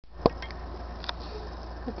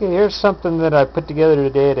Okay, here's something that I put together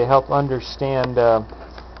today to help understand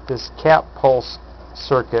this cap pulse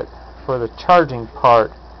circuit for the charging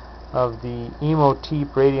part of the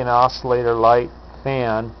Imhotep Radiant Oscillator Lite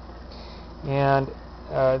fan. And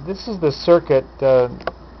this is the circuit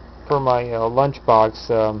for my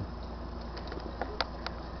lunchbox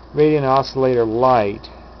Radiant Oscillator Lite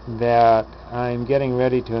that I'm getting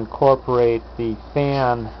ready to incorporate the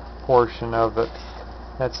fan portion of it.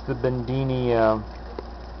 That's the Bendini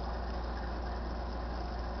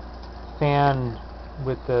fan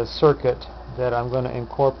with the circuit that I'm going to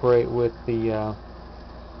incorporate with the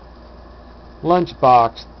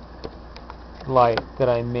lunchbox light that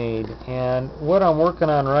I made. And what I'm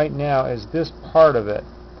working on right now is this part of it,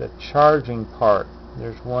 the charging part.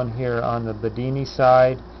 There's one here on the Bendini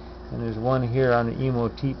side and there's one here on the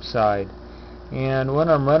Imhotep side. And what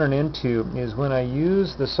I'm running into is when I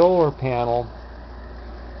use the solar panel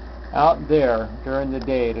out there during the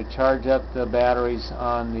day to charge up the batteries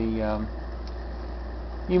on the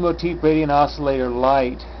Imhotep Radiant Oscillator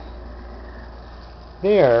Lite,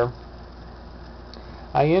 there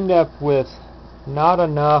I end up with not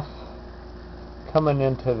enough coming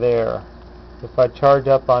into there. If I charge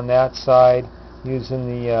up on that side using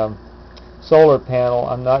the solar panel,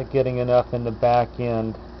 I'm not getting enough in the back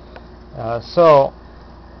end. So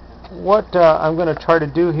what I'm going to try to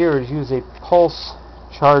do here is use a pulse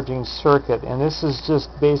charging circuit, and this is just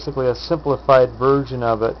basically a simplified version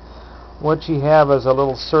of it. What you have is a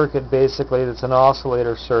little circuit basically that's an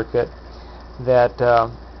oscillator circuit that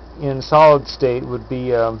in solid state would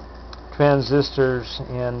be transistors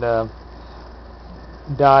and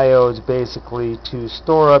diodes basically to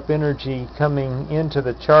store up energy coming into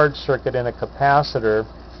the charge circuit in a capacitor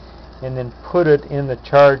and then put it in the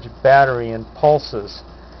charged battery in pulses.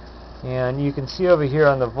 And you can see over here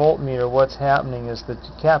on the voltmeter what's happening is the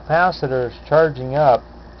capacitor is charging up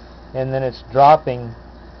and then it's dropping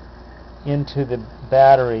into the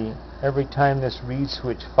battery every time this reed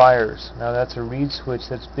switch fires. Now that's a reed switch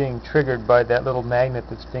that's being triggered by that little magnet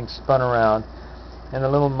that's being spun around, and the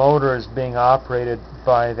little motor is being operated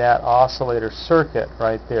by that oscillator circuit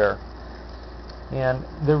right there. And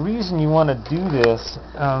the reason you want to do this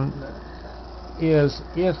is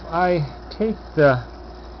if I take the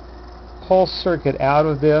pulse circuit out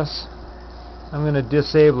of this, I'm going to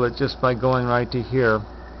disable it just by going right to here.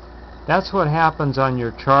 That's what happens on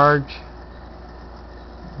your charge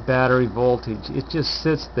battery voltage. It just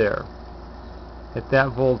sits there at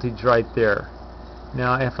that voltage right there.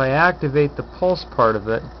 Now if I activate the pulse part of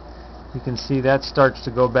it, you can see that starts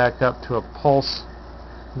to go back up to a pulse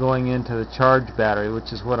going into the charge battery,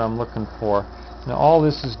 which is what I'm looking for. Now all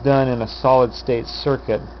this is done in a solid state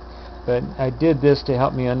circuit, but I did this to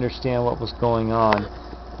help me understand what was going on.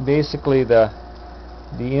 Basically the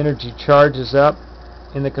energy charges up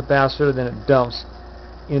in the capacitor, then it dumps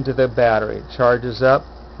into the battery. It charges up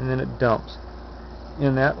and then it dumps.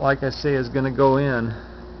 And that, like I say, is going to go in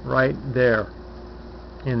right there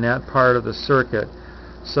in that part of the circuit,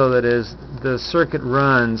 so that as the circuit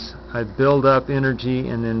runs, I build up energy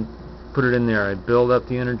and then put it in there. I build up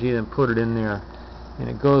the energy and put it in there, and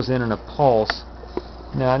it goes in a pulse.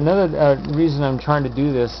 Now another reason I'm trying to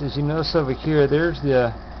do this is, you notice over here there's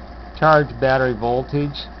the charged battery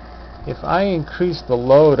voltage. If I increase the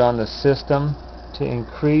load on the system to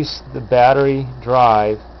increase the battery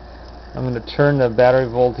drive, I'm going to turn the battery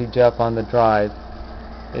voltage up on the drive.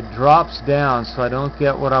 It drops down so I don't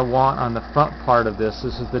get what I want on the front part of this.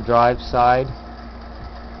 This is the drive side.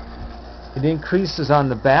 It increases on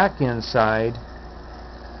the back end side,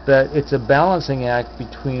 but it's a balancing act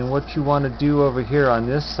between what you want to do over here on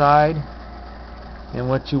this side and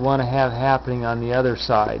what you want to have happening on the other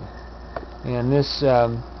side. And this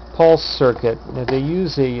pulse circuit, they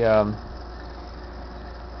use a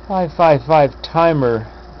 555 timer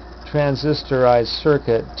transistorized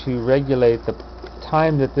circuit to regulate the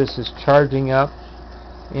time that this is charging up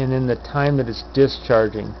and then the time that it's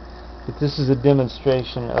discharging. But this is a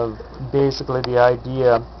demonstration of basically the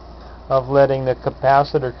idea of letting the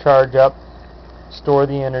capacitor charge up, store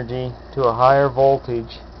the energy to a higher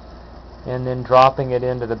voltage, and then dropping it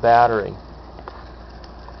into the battery.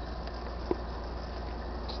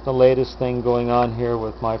 It's the latest thing going on here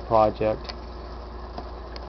with my project.